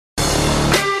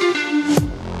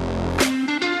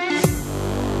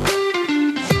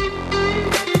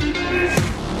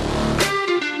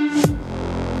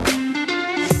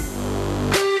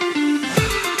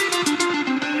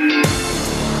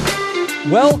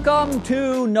Welcome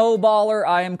to No Baller.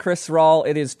 I am Chris Rawl.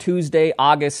 It is Tuesday,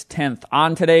 August 10th.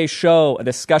 On today's show, a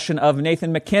discussion of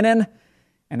Nathan MacKinnon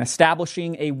and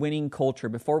establishing a winning culture.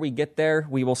 Before we get there,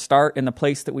 we will start in the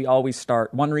place that we always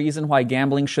start. One reason why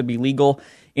gambling should be legal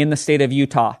in the state of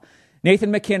Utah.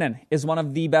 Nathan MacKinnon is one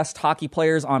of the best hockey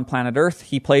players on planet Earth.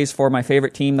 He plays for my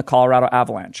favorite team, the Colorado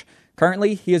Avalanche.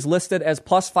 Currently, he is listed as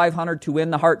plus 500 to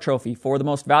win the Hart Trophy for the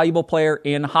most valuable player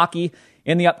in hockey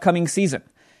in the upcoming season.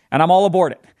 And I'm all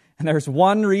aboard it. And there's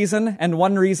one reason and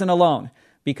one reason alone.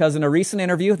 Because in a recent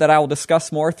interview that I will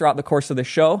discuss more throughout the course of the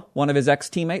show, one of his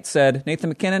ex-teammates said, Nathan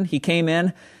MacKinnon, he came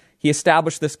in, he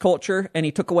established this culture, and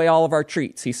he took away all of our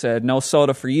treats. He said, no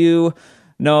soda for you,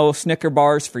 no Snicker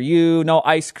bars for you, no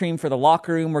ice cream for the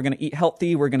locker room. We're going to eat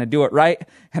healthy. We're going to do it right.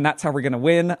 And that's how we're going to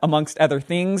win, amongst other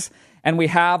things. And we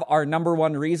have our number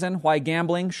one reason why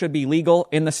gambling should be legal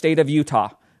in the state of Utah,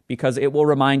 because it will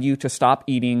remind you to stop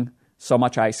eating so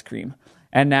much ice cream.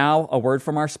 And now, a word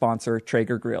from our sponsor,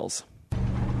 Traeger Grills.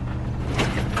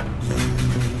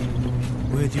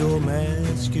 With your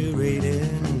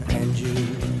masquerading and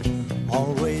you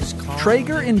always call.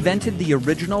 Traeger invented the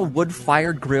original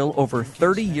wood-fired grill over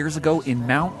 30 years ago in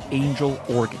Mount Angel,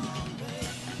 Oregon.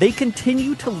 They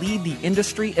continue to lead the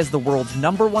industry as the world's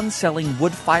number one selling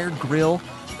wood-fired grill,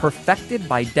 perfected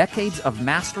by decades of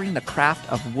mastering the craft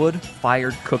of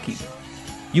wood-fired cooking.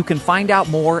 You can find out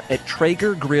more at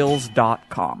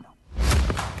TraegerGrills.com.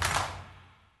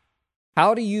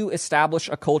 How do you establish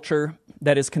a culture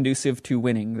that is conducive to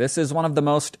winning? This is one of the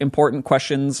most important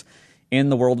questions in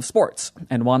the world of sports,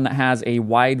 and one that has a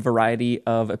wide variety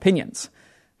of opinions.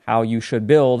 How you should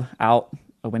build out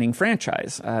a winning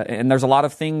franchise. And there's a lot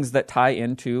of things that tie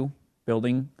into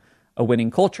building a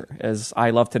winning culture, as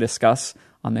I love to discuss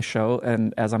on this show,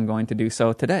 and as I'm going to do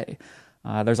so today.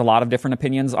 There's a lot of different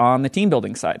opinions on the team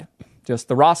building side, just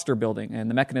the roster building and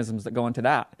the mechanisms that go into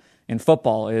that. In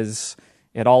football, is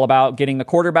it all about getting the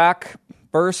quarterback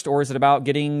first, or is it about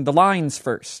getting the lines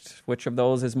first? Which of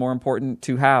those is more important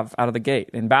to have out of the gate?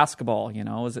 In basketball,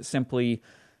 is it simply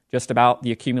just about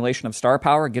the accumulation of star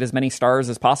power, get as many stars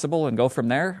as possible and go from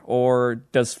there? Or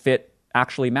does fit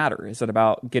actually matter? Is it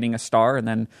about getting a star and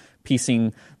then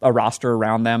piecing a roster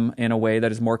around them in a way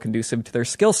that is more conducive to their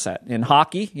skill set? In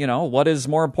hockey, what is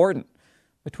more important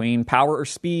between power or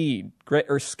speed, grit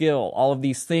or skill? All of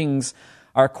these things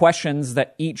are questions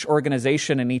that each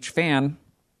organization and each fan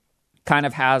kind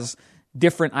of has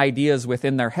different ideas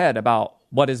within their head about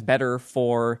what is better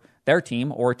for their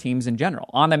team or teams in general.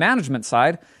 On the management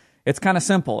side, it's kind of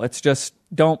simple. It's just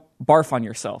don't barf on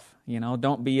yourself.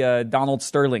 Don't be a Donald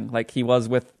Sterling like he was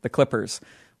with the Clippers,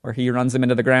 where he runs them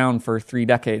into the ground for 3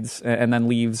 decades and then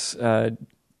leaves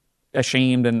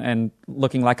ashamed and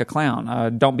looking like a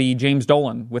clown. Don't be James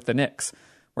Dolan with the Knicks,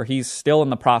 where he's still in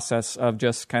the process of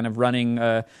just kind of running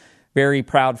a very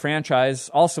proud franchise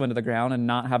also into the ground and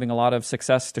not having a lot of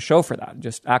success to show for that.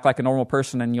 Just act like a normal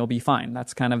person and you'll be fine.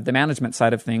 That's kind of the management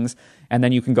side of things, and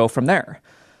then you can go from there.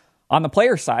 On the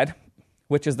player side,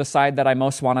 which is the side that I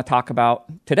most want to talk about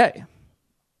today,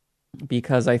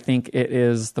 because I think it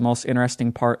is the most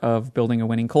interesting part of building a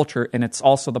winning culture, and it's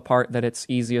also the part that it's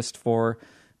easiest for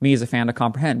me as a fan to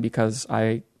comprehend, because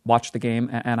I watch the game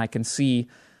and I can see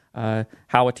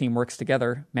how a team works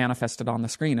together manifested on the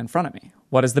screen in front of me.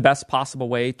 What is the best possible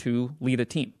way to lead a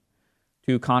team,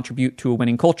 to contribute to a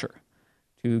winning culture,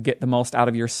 to get the most out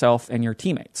of yourself and your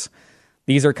teammates?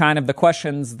 These are kind of the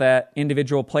questions that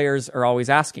individual players are always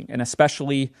asking, and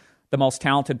especially the most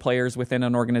talented players within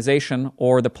an organization,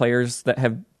 or the players that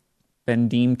have been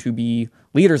deemed to be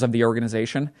leaders of the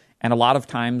organization. And a lot of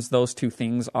times those two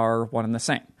things are one and the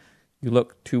same. You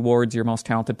look towards your most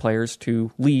talented players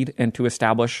to lead and to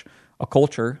establish a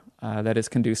culture that is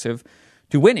conducive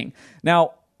to winning.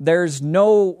 Now, there's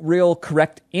no real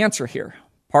correct answer here.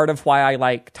 Part of why I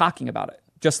like talking about it,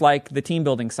 just like the team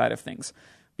building side of things,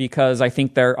 because I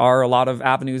think there are a lot of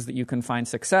avenues that you can find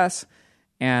success.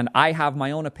 And I have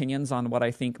my own opinions on what I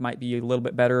think might be a little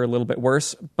bit better, a little bit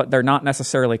worse, but they're not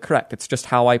necessarily correct. It's just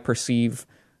how I perceive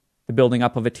the building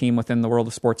up of a team within the world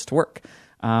of sports to work.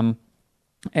 And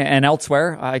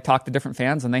elsewhere, I talk to different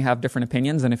fans, and they have different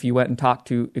opinions. And if you went and talked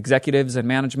to executives and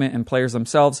management and players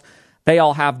themselves, they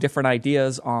all have different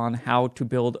ideas on how to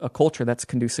build a culture that's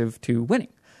conducive to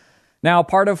winning. Now,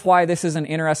 part of why this is an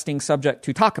interesting subject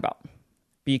to talk about,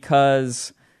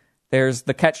 because there's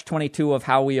the catch-22 of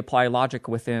how we apply logic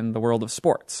within the world of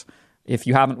sports. If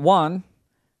you haven't won,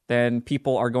 then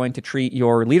people are going to treat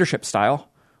your leadership style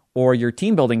or your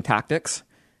team-building tactics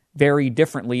very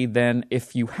differently than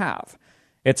if you have.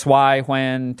 It's why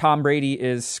when Tom Brady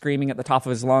is screaming at the top of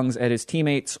his lungs at his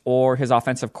teammates or his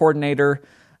offensive coordinator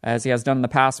as he has done in the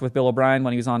past with Bill O'Brien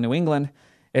when he was on New England,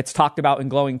 it's talked about in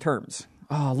glowing terms.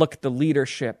 Oh, look at the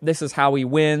leadership. This is how he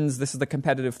wins. This is the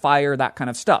competitive fire, that kind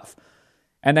of stuff.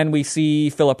 And then we see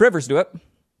Phillip Rivers do it.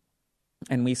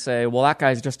 And we say, well, that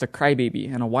guy's just a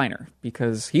crybaby and a whiner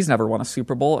because he's never won a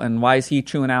Super Bowl. And why is he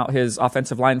chewing out his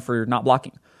offensive line for not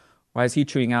blocking? Why is he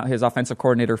chewing out his offensive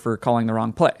coordinator for calling the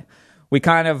wrong play? We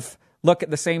kind of look at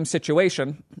the same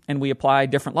situation and we apply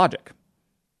different logic.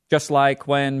 Just like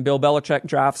when Bill Belichick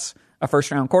drafts a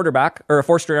first-round quarterback, or a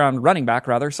first-round running back,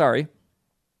 rather,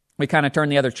 we kind of turn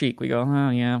the other cheek. We go, oh,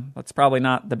 yeah, that's probably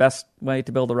not the best way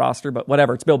to build a roster, but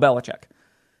whatever, it's Bill Belichick.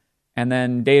 And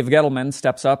then Dave Gettleman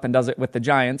steps up and does it with the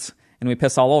Giants, and we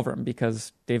piss all over him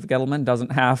because Dave Gettleman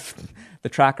doesn't have the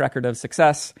track record of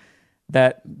success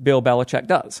that Bill Belichick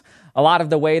does. A lot of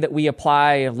the way that we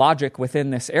apply logic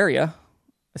within this area,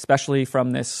 especially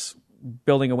from this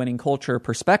building a winning culture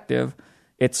perspective,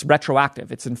 it's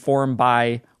retroactive. It's informed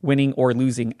by winning or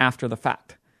losing after the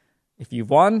fact. If you've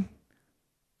won,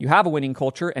 you have a winning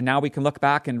culture, and now we can look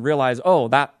back and realize, oh,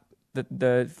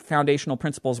 the foundational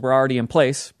principles were already in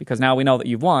place because now we know that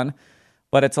you've won,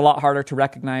 but it's a lot harder to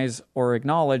recognize or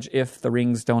acknowledge if the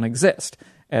rings don't exist,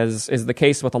 as is the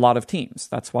case with a lot of teams.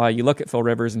 That's why you look at Phil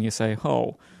Rivers and you say,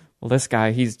 oh, well, this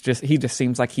guy, he just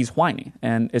seems like he's whiny.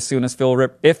 And as soon as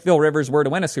if Phil Rivers were to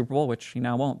win a Super Bowl, which he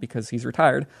now won't because he's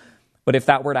retired, but if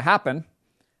that were to happen,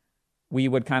 we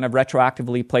would kind of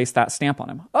retroactively place that stamp on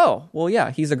him. Oh, well, yeah,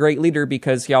 he's a great leader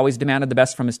because he always demanded the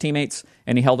best from his teammates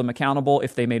and he held them accountable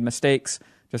if they made mistakes,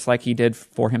 just like he did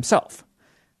for himself.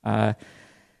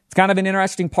 It's kind of an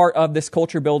interesting part of this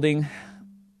culture building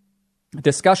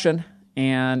discussion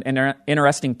and an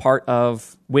interesting part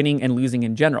of winning and losing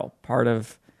in general, part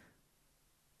of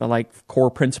the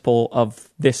core principle of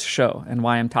this show and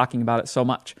why I'm talking about it so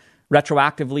much.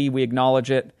 Retroactively, we acknowledge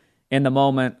it. In the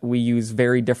moment, we use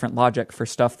very different logic for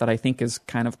stuff that I think is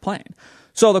kind of plain.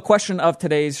 So the question of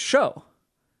today's show,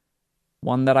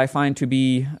 one that I find to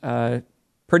be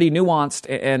pretty nuanced,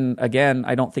 and again,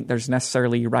 I don't think there's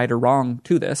necessarily right or wrong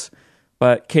to this,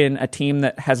 but can a team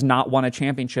that has not won a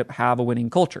championship have a winning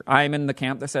culture? I'm in the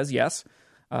camp that says yes.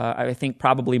 I think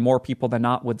probably more people than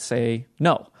not would say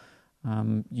no.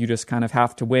 You just kind of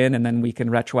have to win, and then we can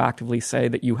retroactively say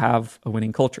that you have a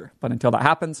winning culture. But until that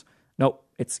happens, nope,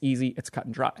 it's easy, it's cut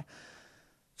and dry.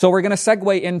 So we're going to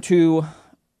segue into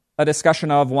a discussion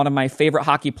of one of my favorite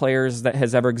hockey players that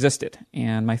has ever existed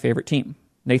and my favorite team,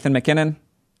 Nathan MacKinnon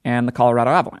and the Colorado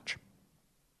Avalanche,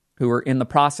 who are in the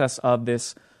process of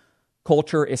this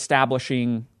culture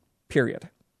establishing period.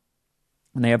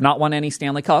 And they have not won any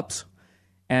Stanley Cups,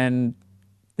 and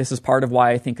this is part of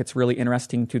why I think it's really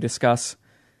interesting to discuss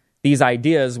these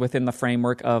ideas within the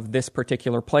framework of this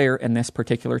particular player and this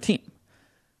particular team.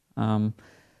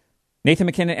 Nathan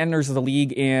MacKinnon enters the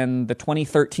league in the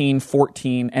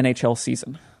 2013-14 NHL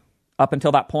season. Up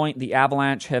until that point, the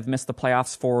Avalanche have missed the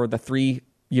playoffs for the 3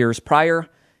 years prior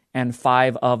and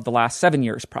 5 of the last 7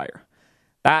 years prior.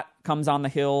 That comes on the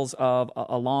heels of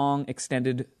a long,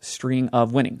 extended string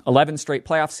of winning. 11 straight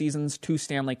playoff seasons, 2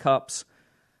 Stanley Cups.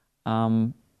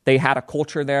 They had a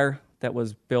culture there that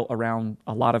was built around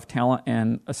a lot of talent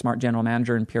and a smart general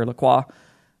manager in Pierre Lacroix.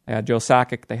 They had Joe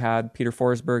Sakic, they had Peter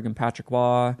Forsberg and Patrick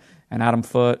Waugh and Adam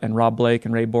Foote and Rob Blake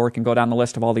and Ray Bourque, and go down the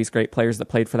list of all these great players that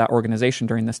played for that organization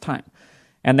during this time.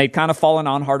 And they'd kind of fallen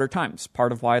on harder times,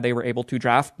 part of why they were able to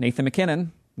draft Nathan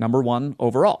MacKinnon, number 1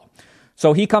 overall.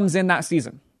 So he comes in that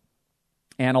season.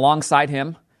 And alongside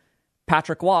him,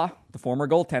 Patrick Waugh, the former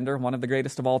goaltender, one of the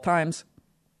greatest of all times,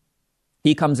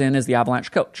 he comes in as the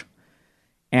Avalanche coach.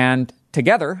 And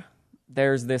together,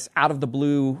 there's this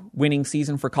out-of-the-blue winning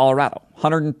season for Colorado.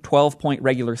 112-point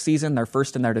regular season. They're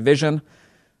first in their division.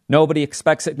 Nobody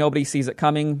expects it. Nobody sees it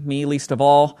coming, me least of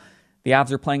all. The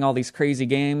Avs are playing all these crazy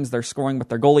games. They're scoring with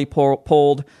their goalie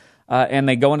pulled, and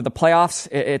they go into the playoffs.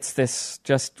 It's this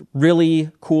just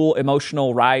really cool,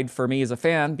 emotional ride for me as a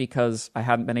fan because I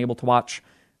hadn't been able to watch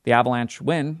the Avalanche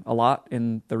win a lot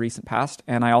in the recent past,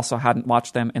 and I also hadn't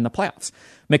watched them in the playoffs.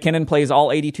 MacKinnon plays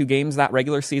all 82 games that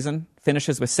regular season,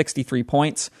 finishes with 63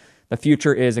 points. The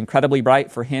future is incredibly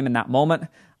bright for him in that moment.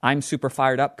 I'm super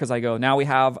fired up because I go, now we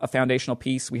have a foundational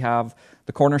piece. We have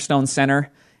the cornerstone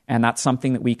center, and that's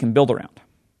something that we can build around.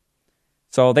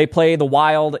 So they play the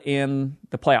Wild in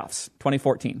the playoffs,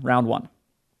 2014, round 1.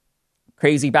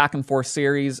 Crazy back-and-forth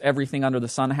series. Everything under the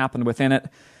sun happened within it.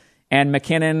 And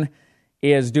MacKinnon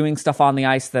is doing stuff on the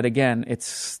ice that, again,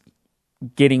 it's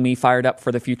getting me fired up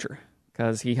for the future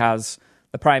because he has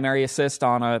the primary assist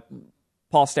on a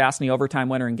Paul Stastny overtime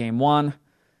winner in Game 1.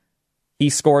 He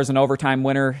scores an overtime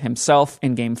winner himself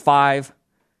in Game 5.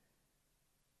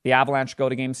 The Avalanche go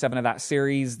to Game 7 of that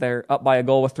series. They're up by a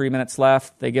goal with 3 minutes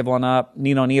left. They give one up.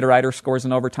 Nino Niederreiter scores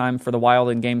in overtime for the Wild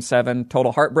in Game 7.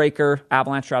 Total heartbreaker.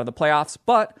 Avalanche are out of the playoffs.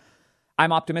 But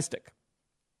I'm optimistic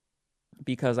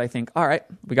because I think, all right,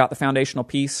 we got the foundational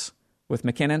piece with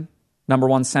MacKinnon, number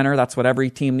one center. That's what every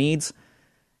team needs.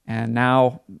 And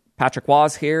now Patrick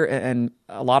Waugh's here, and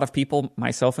a lot of people,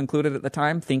 myself included at the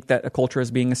time, think that a culture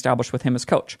is being established with him as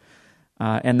coach.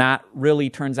 And that really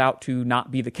turns out to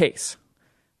not be the case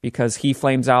because he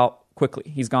flames out quickly.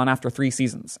 He's gone after 3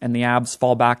 seasons, and the Avs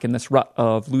fall back in this rut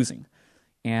of losing.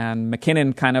 And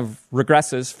MacKinnon kind of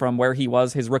regresses from where he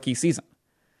was his rookie season.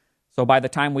 So by the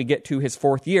time we get to his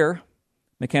 4th year,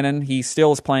 MacKinnon, he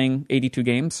still is playing 82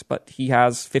 games, but he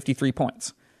has 53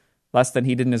 points, less than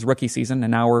he did in his rookie season,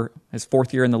 and now we're his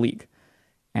 4th year in the league.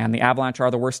 And the Avalanche are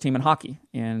the worst team in hockey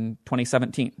in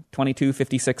 2017, 22,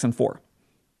 56, and 4.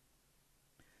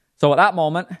 So at that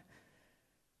moment,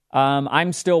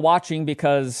 I'm still watching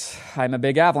because I'm a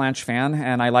big Avalanche fan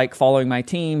and I like following my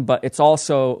team, but it's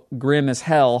also grim as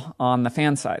hell on the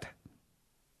fan side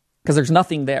because there's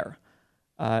nothing there.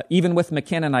 Even with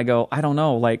MacKinnon, I go, I don't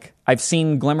know, like I've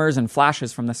seen glimmers and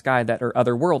flashes from this guy that are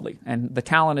otherworldly and the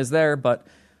talent is there, but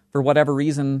for whatever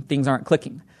reason, things aren't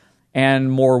clicking.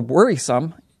 And more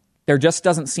worrisome, there just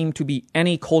doesn't seem to be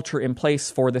any culture in place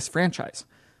for this franchise,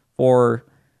 for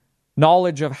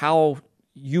knowledge of how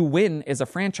you win as a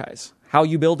franchise, how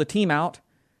you build a team out,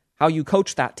 how you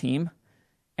coach that team,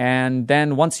 and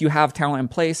then once you have talent in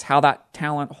place, how that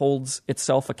talent holds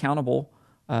itself accountable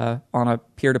on a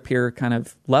peer-to-peer kind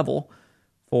of level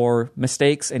for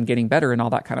mistakes and getting better and all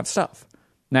that kind of stuff.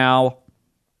 Now,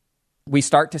 we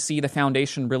start to see the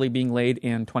foundation really being laid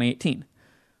in 2018,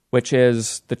 which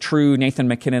is the true Nathan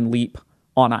MacKinnon leap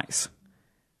on ice.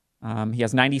 He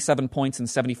has 97 points in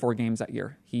 74 games that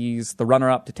year. He's the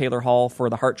runner-up to Taylor Hall for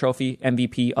the Hart Trophy,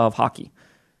 MVP of hockey.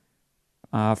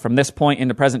 From this point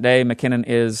into present day, MacKinnon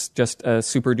is just a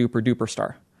super-duper-duper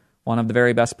star, one of the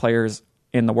very best players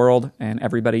in the world, and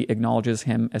everybody acknowledges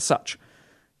him as such.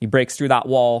 He breaks through that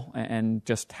wall and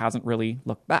just hasn't really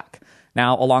looked back.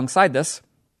 Now, alongside this,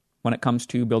 when it comes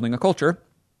to building a culture,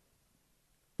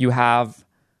 you have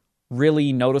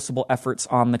really noticeable efforts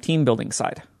on the team-building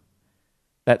side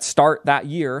that start that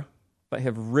year, but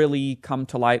have really come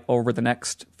to light over the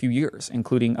next few years,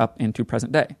 including up into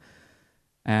present day.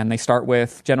 And they start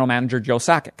with general manager Joe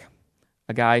Sakic,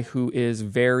 a guy who is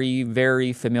very,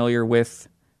 very familiar with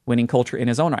winning culture in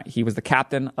his own right. He was the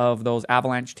captain of those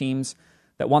Avalanche teams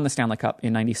that won the Stanley Cup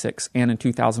in 96 and in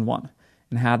 2001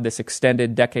 and had this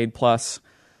extended decade-plus,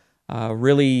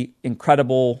 really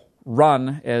incredible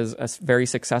run as a very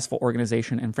successful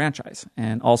organization and franchise,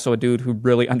 and also a dude who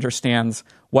really understands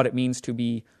what it means to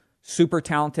be super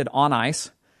talented on ice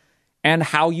and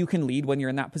how you can lead when you're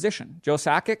in that position. Joe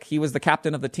Sakic, he was the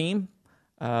captain of the team.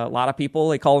 A lot of people,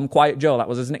 they call him Quiet Joe. That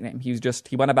was his nickname. He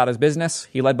went about his business.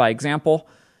 He led by example.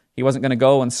 He wasn't going to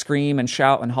go and scream and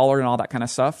shout and holler and all that kind of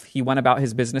stuff. He went about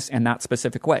his business in that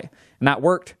specific way. And that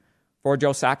worked for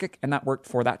Joe Sakic, and that worked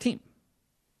for that team.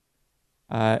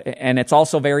 And it's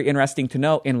also very interesting to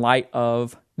note in light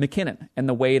of MacKinnon and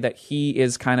the way that he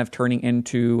is kind of turning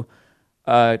into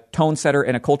a tone setter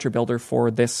and a culture builder for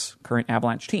this current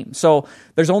Avalanche team. So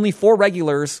there's only 4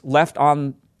 regulars left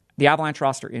on the Avalanche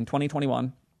roster in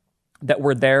 2021 that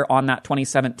were there on that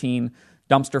 2017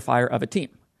 dumpster fire of a team.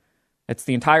 It's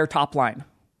the entire top line.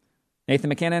 Nathan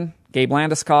MacKinnon, Gabe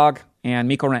Landeskog, and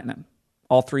Mikko Rantanen.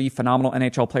 All 3 phenomenal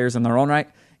NHL players in their own right,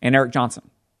 and Erik Johnson.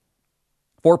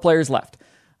 4 players left.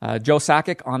 Joe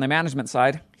Sakic, on the management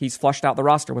side, he's flushed out the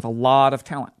roster with a lot of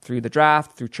talent through the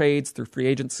draft, through trades, through free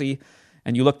agency.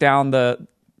 And you look down the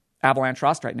Avalanche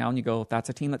roster right now and you go, that's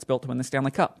a team that's built to win the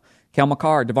Stanley Cup. Cale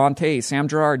Makar, Devon Toews, Sam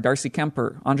Girard, Darcy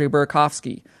Kemper, Andrei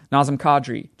Burakovsky, Nazem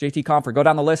Kadri, JT Compher. Go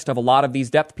down the list of a lot of these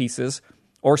depth pieces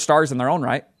or stars in their own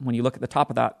right when you look at the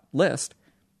top of that list.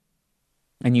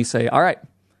 And you say, all right,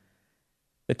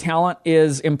 the talent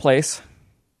is in place.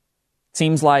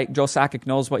 Seems like Joe Sakic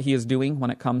knows what he is doing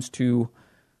when it comes to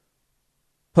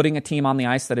putting a team on the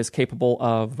ice that is capable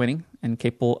of winning and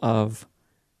capable of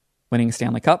winning a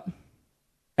Stanley Cup.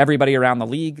 Everybody around the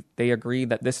league, they agree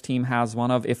that this team has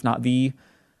one of, if not the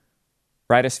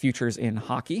brightest futures in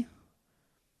hockey.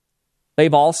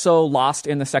 They've also lost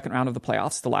in the second round of the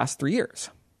playoffs the last 3 years.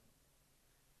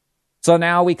 So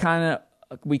now we kind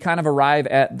of arrive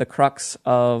at the crux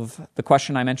of the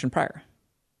question I mentioned prior.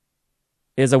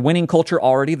 Is a winning culture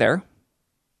already there,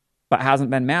 but hasn't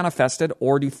been manifested,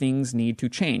 or do things need to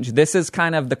change? This is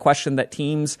kind of the question that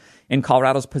teams in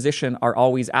Colorado's position are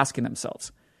always asking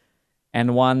themselves,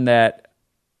 and one that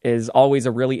is always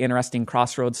a really interesting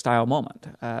crossroads style moment.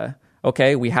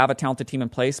 Okay, we have a talented team in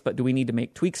place, but do we need to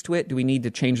make tweaks to it? Do we need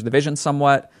to change the vision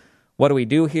somewhat? What do we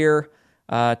do here?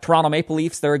 Toronto Maple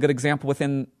Leafs, they're a good example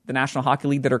within the National Hockey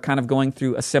League that are kind of going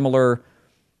through a similar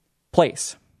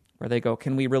place where they go,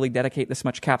 can we really dedicate this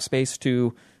much cap space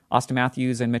to Austin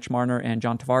Matthews and Mitch Marner and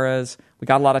John Tavares? We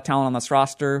got a lot of talent on this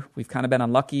roster. We've kind of been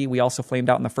unlucky. We also flamed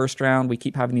out in the first round. We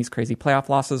keep having these crazy playoff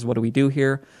losses. What do we do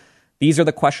here? These are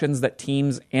the questions that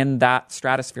teams in that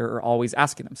stratosphere are always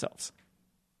asking themselves.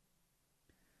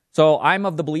 So I'm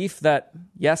of the belief that,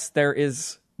 yes, there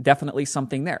is definitely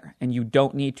something there, and you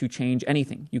don't need to change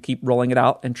anything. You keep rolling it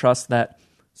out and trust that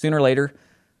sooner or later,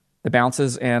 the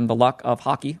bounces and the luck of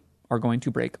hockey are going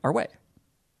to break our way.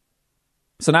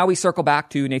 So now we circle back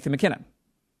to Nathan MacKinnon,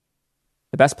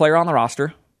 the best player on the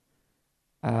roster,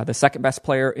 the second best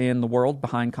player in the world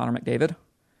behind Connor McDavid,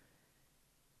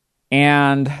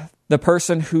 and the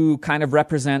person who kind of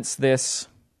represents this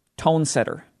tone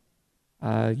setter.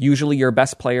 Usually your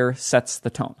best player sets the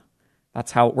tone.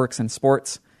 That's how it works in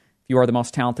sports. If you are the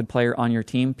most talented player on your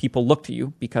team, people look to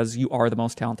you because you are the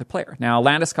most talented player. Now,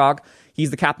 Landeskog, he's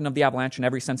the captain of the Avalanche in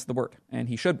every sense of the word, and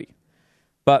he should be.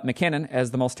 But MacKinnon, as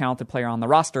the most talented player on the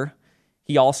roster,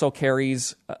 he also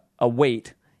carries a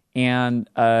weight and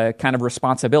a kind of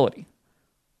responsibility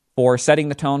for setting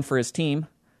the tone for his team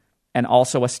and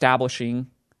also establishing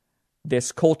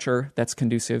this culture that's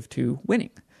conducive to winning.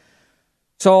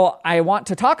 So I want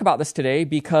to talk about this today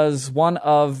because one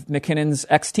of MacKinnon's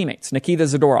ex-teammates, Nikita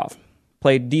Zadorov,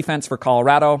 played defense for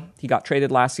Colorado. He got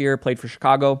traded last year, played for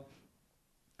Chicago.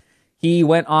 He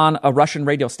went on a Russian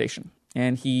radio station,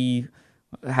 and he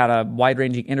had a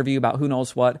wide-ranging interview about who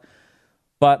knows what.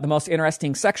 But the most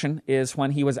interesting section is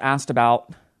when he was asked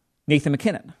about Nathan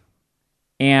MacKinnon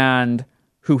and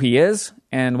who he is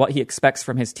and what he expects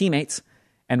from his teammates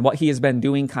and what he has been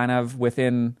doing kind of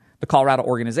within the Colorado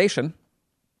organization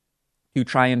to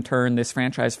try and turn this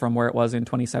franchise from where it was in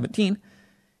 2017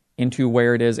 into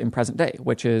where it is in present day,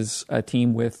 which is a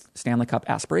team with Stanley Cup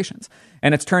aspirations.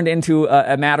 And it's turned into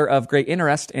a matter of great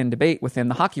interest and debate within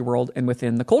the hockey world and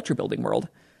within the culture building world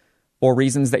for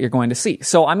reasons that you're going to see.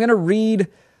 So I'm going to read,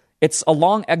 it's a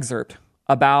long excerpt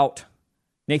about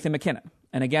Nathan MacKinnon.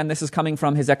 And again, this is coming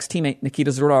from his ex-teammate,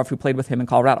 Nikita Zadorov, who played with him in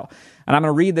Colorado. And I'm going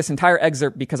to read this entire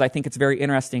excerpt because I think it's very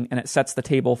interesting and it sets the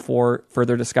table for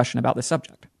further discussion about this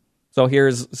subject. So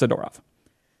here's Zadorov.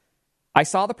 I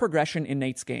saw the progression in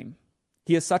Nate's game.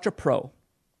 He is such a pro.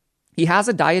 He has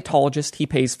a dietologist he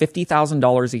pays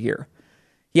 $50,000 a year.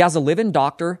 He has a live-in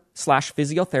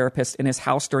doctor/physiotherapist in his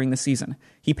house during the season.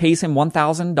 He pays him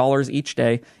 $1,000 each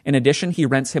day. In addition, he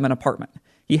rents him an apartment.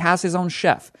 He has his own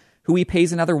chef, who he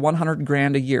pays another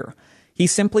 $100,000 a year. He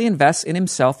simply invests in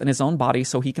himself and his own body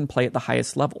so he can play at the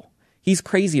highest level. He's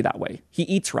crazy that way. He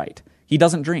eats right. He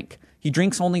doesn't drink. He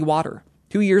drinks only water.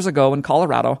 2 years ago in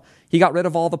Colorado, he got rid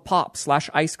of all the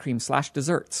pop/ice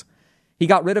cream/desserts. He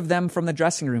got rid of them from the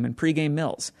dressing room and pregame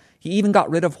meals. He even got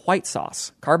rid of white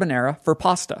sauce, carbonara, for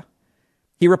pasta.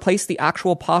 He replaced the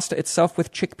actual pasta itself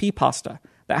with chickpea pasta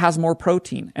that has more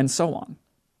protein, and so on.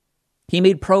 He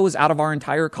made pros out of our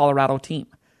entire Colorado team.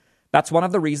 That's one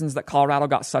of the reasons that Colorado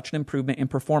got such an improvement in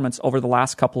performance over the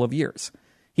last couple of years.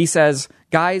 He says,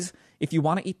 guys, if you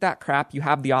want to eat that crap, you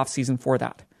have the offseason for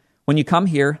that. When you come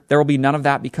here, there will be none of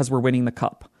that because we're winning the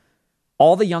cup.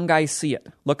 All the young guys see it,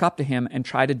 look up to him, and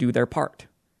try to do their part.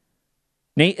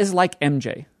 Nate is like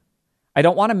MJ. I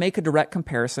don't want to make a direct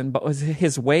comparison, but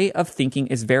his way of thinking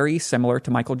is very similar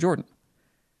to Michael Jordan.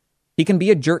 He can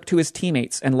be a jerk to his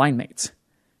teammates and line mates.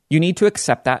 You need to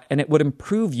accept that, and it would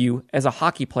improve you as a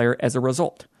hockey player as a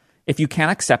result. If you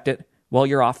can't accept it, well,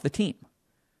 you're off the team.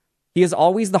 He is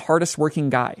always the hardest working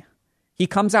guy. He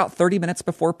comes out 30 minutes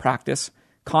before practice,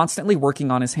 constantly working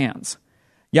on his hands.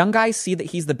 Young guys see that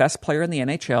he's the best player in the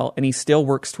NHL and he still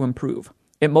works to improve.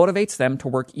 It motivates them to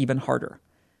work even harder.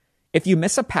 If you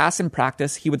miss a pass in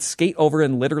practice, he would skate over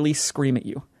and literally scream at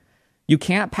you. You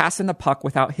can't pass in the puck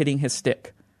without hitting his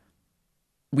stick.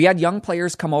 We had young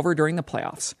players come over during the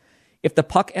playoffs. If the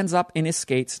puck ends up in his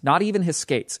skates, not even his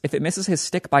skates, if it misses his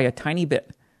stick by a tiny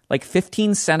bit, like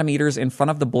 15 centimeters in front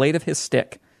of the blade of his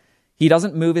stick, he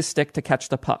doesn't move his stick to catch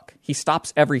the puck. He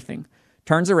stops everything,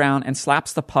 turns around and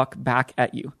slaps the puck back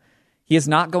at you. He is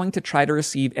not going to try to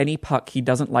receive any puck he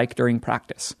doesn't like during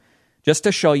practice, just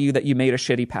to show you that you made a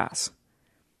shitty pass.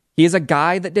 He is a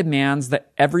guy that demands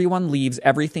that everyone leaves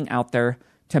everything out there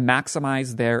to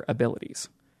maximize their abilities.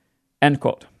 End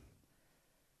quote.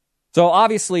 So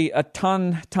obviously a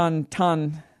ton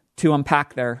to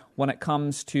unpack there when it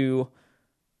comes to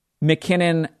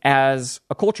MacKinnon as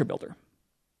a culture builder.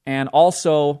 And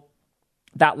also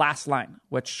that last line,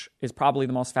 which is probably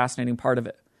the most fascinating part of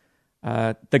it.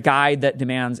 the guy that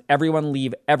demands everyone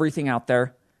leave everything out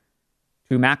there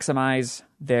to maximize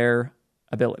their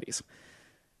abilities.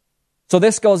 So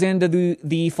this goes into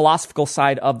the philosophical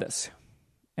side of this,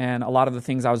 and a lot of the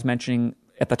things I was mentioning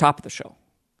at the top of the show.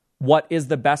 What is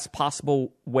the best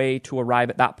possible way to arrive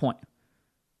at that point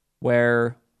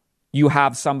where you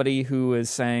have somebody who is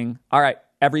saying, all right,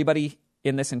 everybody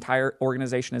in this entire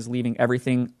organization is leaving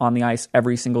everything on the ice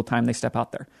every single time they step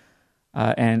out there.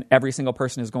 And every single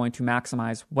person is going to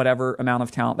maximize whatever amount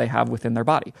of talent they have within their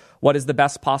body. What is the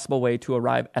best possible way to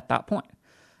arrive at that point?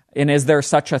 And is there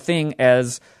such a thing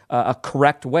as a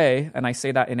correct way, and I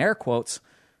say that in air quotes,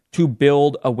 to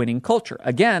build a winning culture?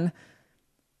 Again,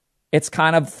 it's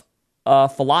kind of a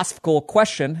philosophical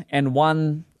question, and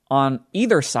one on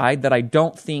either side that I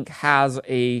don't think has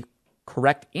a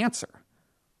correct answer,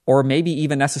 or maybe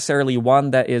even necessarily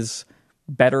one that is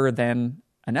better than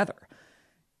another.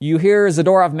 You hear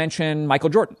Zadorov mention Michael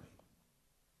Jordan,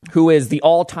 who is the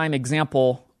all-time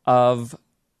example of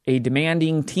a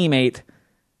demanding teammate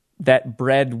that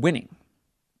bred winning.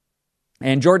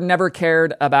 And Jordan never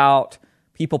cared about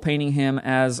people painting him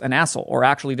as an asshole or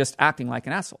actually just acting like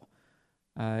an asshole.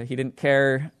 He didn't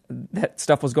care that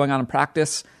stuff was going on in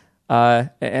practice,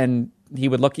 and he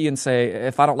would look at you and say,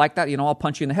 if I don't like that, I'll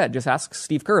punch you in the head. Just ask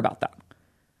Steve Kerr about that.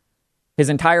 His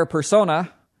entire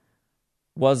persona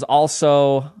was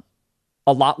also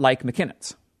a lot like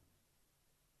MacKinnon's.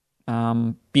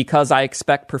 Because I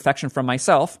expect perfection from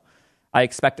myself, I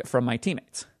expect it from my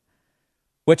teammates.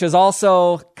 Which is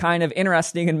also kind of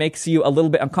interesting and makes you a little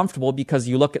bit uncomfortable because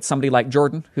you look at somebody like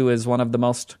Jordan, who is one of the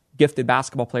most gifted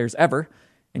basketball players ever,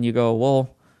 and you go,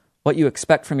 well, what you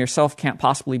expect from yourself can't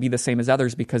possibly be the same as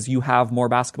others because you have more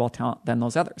basketball talent than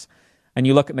those others. And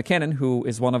you look at MacKinnon, who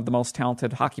is one of the most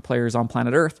talented hockey players on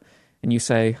planet Earth, and you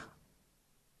say,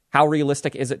 how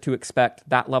realistic is it to expect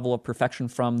that level of perfection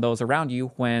from those around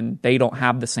you when they don't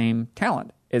have the same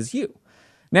talent as you?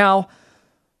 Now,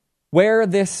 where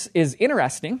this is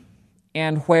interesting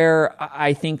and where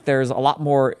I think there's a lot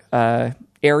more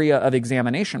area of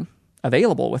examination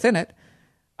available within it,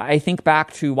 I think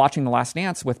back to watching The Last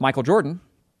Dance with Michael Jordan,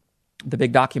 the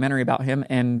big documentary about him,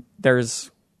 and there's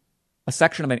a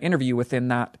section of an interview within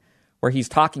that where he's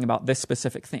talking about this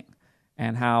specific thing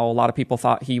and how a lot of people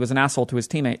thought he was an asshole to his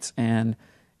teammates. And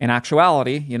in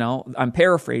actuality, I'm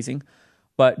paraphrasing,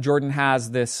 but Jordan has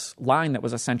this line that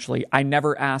was essentially, I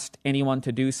never asked anyone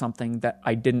to do something that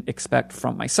I didn't expect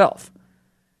from myself.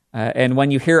 And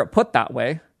when you hear it put that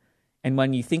way, and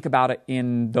when you think about it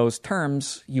in those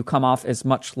terms, you come off as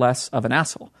much less of an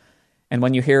asshole. And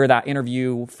when you hear that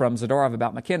interview from Zadorov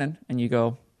about MacKinnon, and you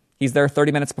go, he's there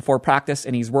 30 minutes before practice,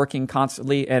 and he's working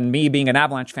constantly, and me being an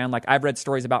Avalanche fan, I've read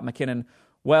stories about MacKinnon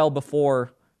well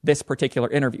before this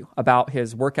particular interview, about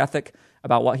his work ethic,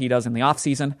 about what he does in the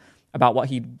offseason, about what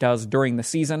he does during the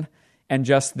season, and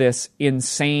just this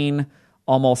insane,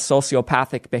 almost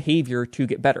sociopathic behavior to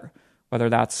get better. Whether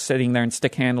that's sitting there and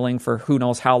stick handling for who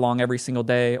knows how long every single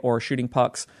day, or shooting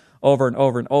pucks over and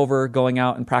over and over, going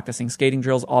out and practicing skating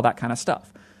drills, all that kind of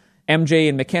stuff. MJ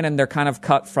and MacKinnon, they're kind of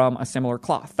cut from a similar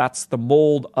cloth. That's the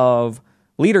mold of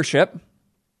leadership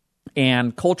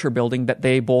and culture building that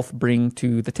they both bring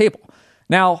to the table.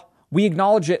 Now, we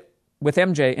acknowledge it with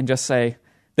MJ and just say,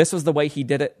 this was the way he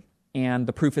did it, and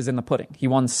the proof is in the pudding. He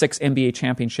won 6 NBA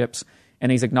championships,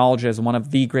 and he's acknowledged as one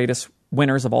of the greatest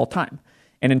winners of all time.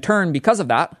 And in turn, because of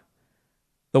that,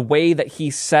 the way that he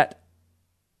set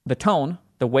the tone,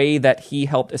 the way that he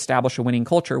helped establish a winning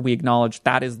culture, we acknowledge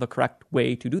that is the correct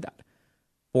way to do that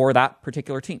for that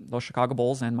particular team, those Chicago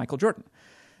Bulls and Michael Jordan.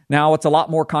 Now, it's a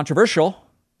lot more controversial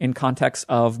in context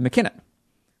of MacKinnon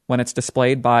when it's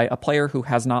displayed by a player who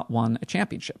has not won a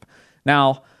championship.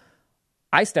 Now,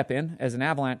 I step in as an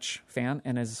Avalanche fan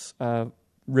and as a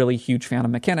really huge fan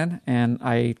of MacKinnon, and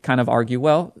I kind of argue,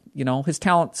 well, his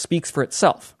talent speaks for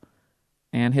itself.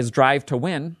 And his drive to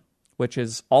win, which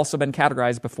has also been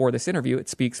categorized before this interview, it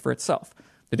speaks for itself.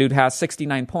 The dude has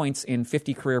 69 points in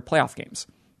 50 career playoff games.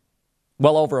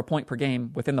 Well over a point per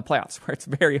game within the playoffs, where it's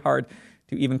very hard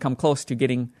to even come close to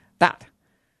getting that.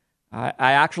 I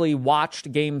actually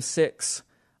watched Game 6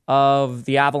 of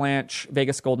the Avalanche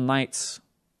Vegas Golden Knights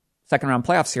second round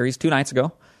playoff series 2 nights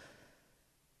ago.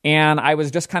 And I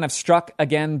was just kind of struck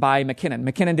again by MacKinnon.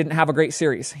 MacKinnon didn't have a great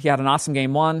series. He had an awesome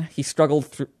Game 1. He struggled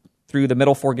through the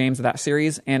middle 4 games of that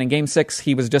series. And in Game 6,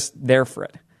 he was just there for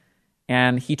it.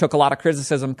 And he took a lot of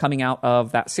criticism coming out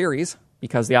of that series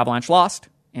because the Avalanche lost.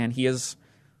 And he is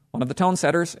one of the tone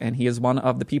setters. And he is one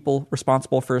of the people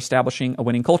responsible for establishing a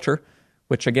winning culture,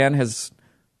 which again has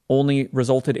only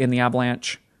resulted in the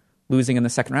Avalanche losing in the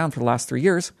second round for the last 3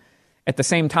 years. At the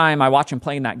same time, I watch him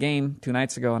play in that game 2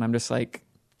 nights ago, and I'm just like,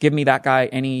 give me that guy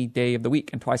any day of the week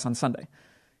and twice on Sunday.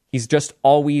 He's just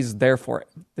always there for it.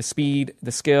 The speed,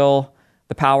 the skill,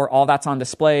 the power, all that's on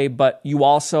display, but you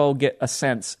also get a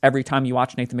sense every time you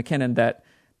watch Nathan MacKinnon that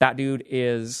that dude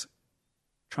is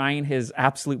trying his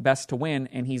absolute best to win,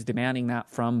 and he's demanding that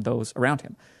from those around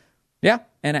him. Yeah,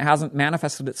 and it hasn't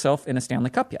manifested itself in a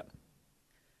Stanley Cup yet.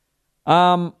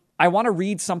 I want to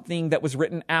read something that was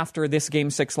written after this Game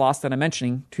 6 loss that I'm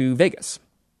mentioning to Vegas.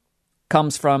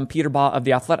 Comes from Peter Baugh of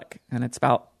The Athletic, and it's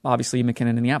about, obviously,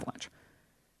 MacKinnon and the Avalanche.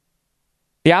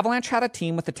 The Avalanche had a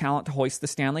team with the talent to hoist the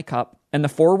Stanley Cup, and the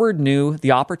forward knew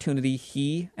the opportunity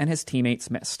he and his teammates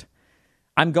missed.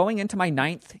 I'm going into my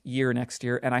 9th year next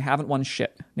year, and I haven't won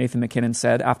shit, Nathan MacKinnon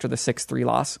said after the 6-3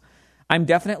 loss. I'm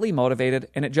definitely motivated,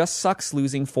 and it just sucks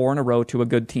losing 4 in a row to a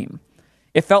good team.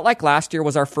 It felt like last year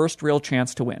was our first real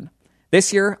chance to win.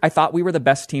 This year, I thought we were the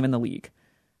best team in the league.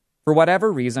 For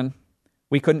whatever reason,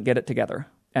 we couldn't get it together.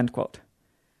 End quote.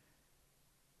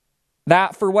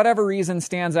 That, for whatever reason,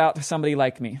 stands out to somebody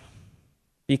like me.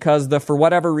 Because for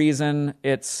whatever reason,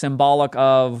 it's symbolic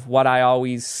of what I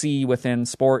always see within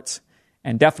sports,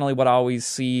 and definitely what I always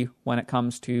see when it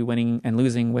comes to winning and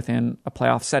losing within a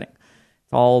playoff setting.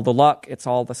 It's all the luck, it's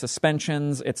all the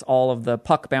suspensions, it's all of the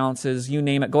puck bounces, you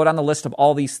name it. Go down the list of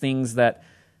all these things that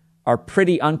are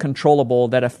pretty uncontrollable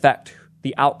that affect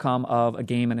the outcome of a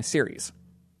game in a series.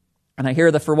 And I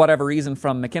hear the for whatever reason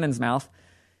from MacKinnon's mouth,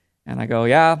 and I go,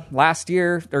 yeah, last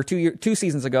year, or 2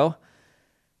 seasons ago,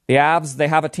 the Avs, they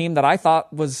have a team that I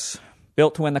thought was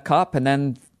built to win the Cup, and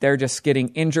then they're just getting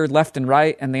injured left and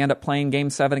right, and they end up playing Game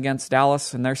 7 against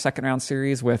Dallas in their second-round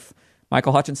series with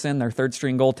Michael Hutchinson, their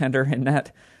third-string goaltender in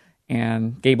net,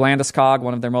 and Gabe Landeskog,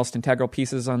 one of their most integral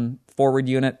pieces on forward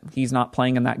unit. He's not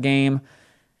playing in that game.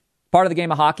 Part of the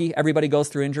game of hockey, everybody goes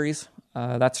through injuries.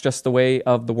 That's just the way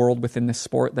of the world within this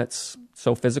sport that's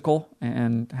so physical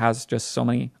and has just so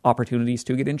many opportunities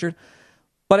to get injured.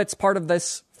 But it's part of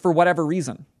this for whatever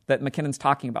reason that MacKinnon's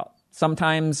talking about.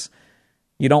 Sometimes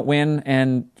you don't win,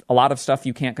 and a lot of stuff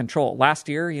you can't control. Last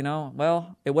year,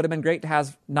 it would have been great to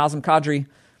have Nazem Kadri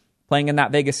playing in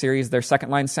that Vegas series, their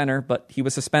second-line center, but he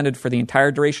was suspended for the entire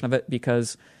duration of it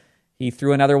because he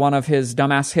threw another one of his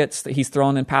dumbass hits that he's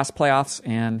thrown in past playoffs,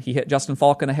 and he hit Justin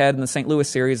Falk in the head in the St. Louis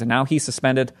series, and now he's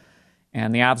suspended,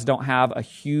 and the Avs don't have a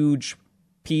huge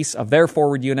piece of their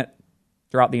forward unit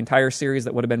throughout the entire series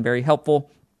that would have been very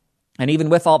helpful. And even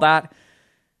with all that,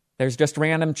 there's just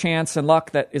random chance and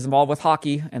luck that is involved with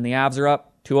hockey, and the Avs are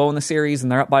up 2-0 in the series, and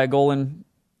they're up by a goal in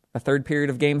a third period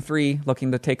of Game 3,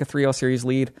 looking to take a 3-0 series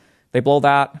lead. They blow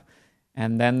that,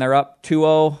 and then they're up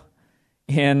 2-0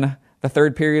 in the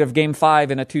third period of Game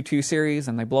 5 in a 2-2 series,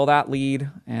 and they blow that lead,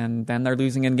 and then they're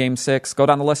losing in Game 6. Go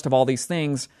down the list of all these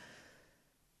things.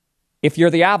 If you're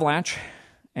the Avalanche,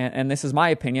 and this is my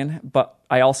opinion, but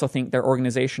I also think their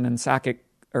organization and Sakic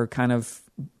are kind of,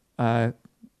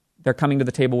 they're coming to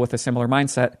the table with a similar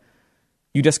mindset.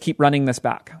 You just keep running this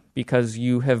back because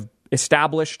you have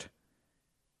established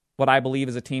what I believe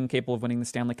is a team capable of winning the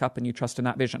Stanley Cup, and you trust in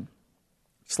that vision.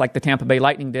 Just like the Tampa Bay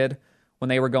Lightning did when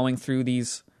they were going through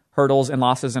these hurdles and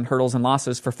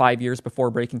losses for 5 years before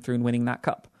breaking through and winning that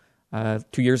cup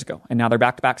 2 years ago. And now they're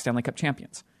back-to-back Stanley Cup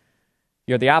champions.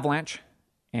 You're the Avalanche,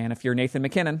 and if you're Nathan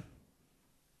MacKinnon,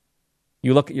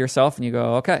 you look at yourself and you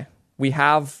go, okay, we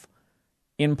have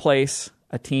in place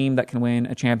a team that can win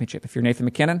a championship. If you're Nathan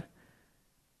MacKinnon,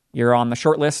 you're on the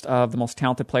short list of the most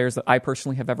talented players that I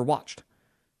personally have ever watched.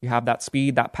 You have that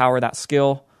speed, that power, that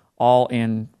skill, all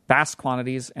in vast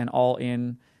quantities and all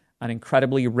in an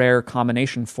incredibly rare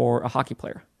combination for a hockey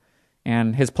player.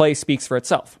 And his play speaks for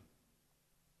itself.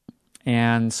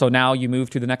 And so now you move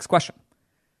to the next question.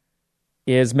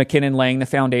 Is MacKinnon laying the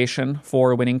foundation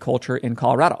for a winning culture in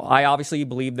Colorado? I obviously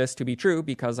believe this to be true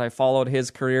because I followed his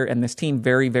career and this team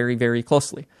very, very, very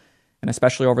closely. And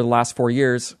especially over the last 4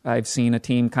 years, I've seen a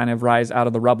team kind of rise out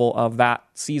of the rubble of that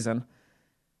season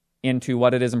into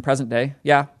what it is in present day.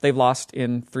 Yeah, they've lost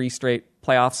in 3 straight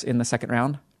playoffs in the second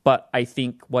round. But I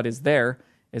think what is there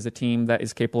is a team that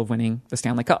is capable of winning the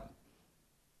Stanley Cup.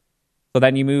 So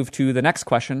then you move to the next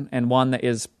question, and one that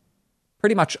is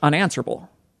pretty much unanswerable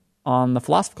on the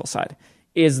philosophical side.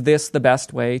 Is this the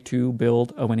best way to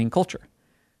build a winning culture?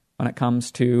 When it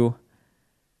comes to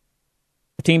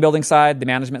the team building side, the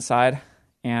management side,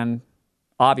 and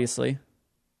obviously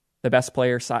the best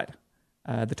player side,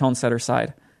 the tone setter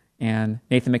side, and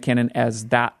Nathan MacKinnon as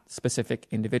that specific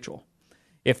individual.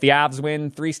 If the Avs win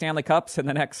 3 Stanley Cups in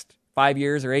the next 5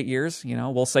 years or 8 years,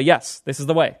 we'll say, yes, this is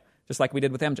the way, just like we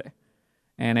did with MJ.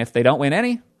 And if they don't win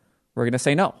any, we're going to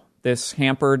say no. This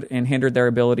hampered and hindered their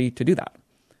ability to do that.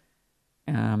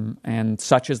 And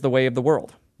such is the way of the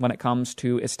world when it comes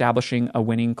to establishing a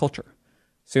winning culture.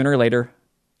 Sooner or later,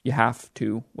 you have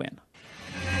to win.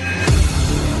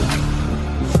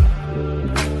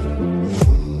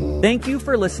 Thank you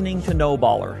for listening to No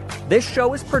Baller. This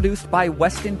show is produced by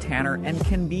Weston Tanner and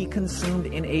can be consumed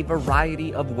in a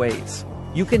variety of ways.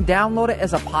 You can download it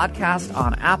as a podcast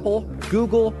on Apple,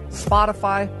 Google,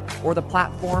 Spotify, or the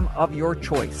platform of your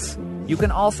choice. You can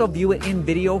also view it in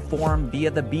video form via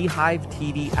the Beehive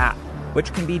TV app,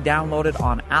 which can be downloaded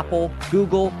on Apple,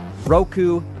 Google,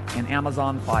 Roku, and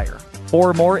Amazon Fire.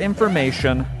 For more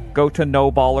information, go to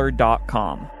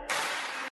noballer.com.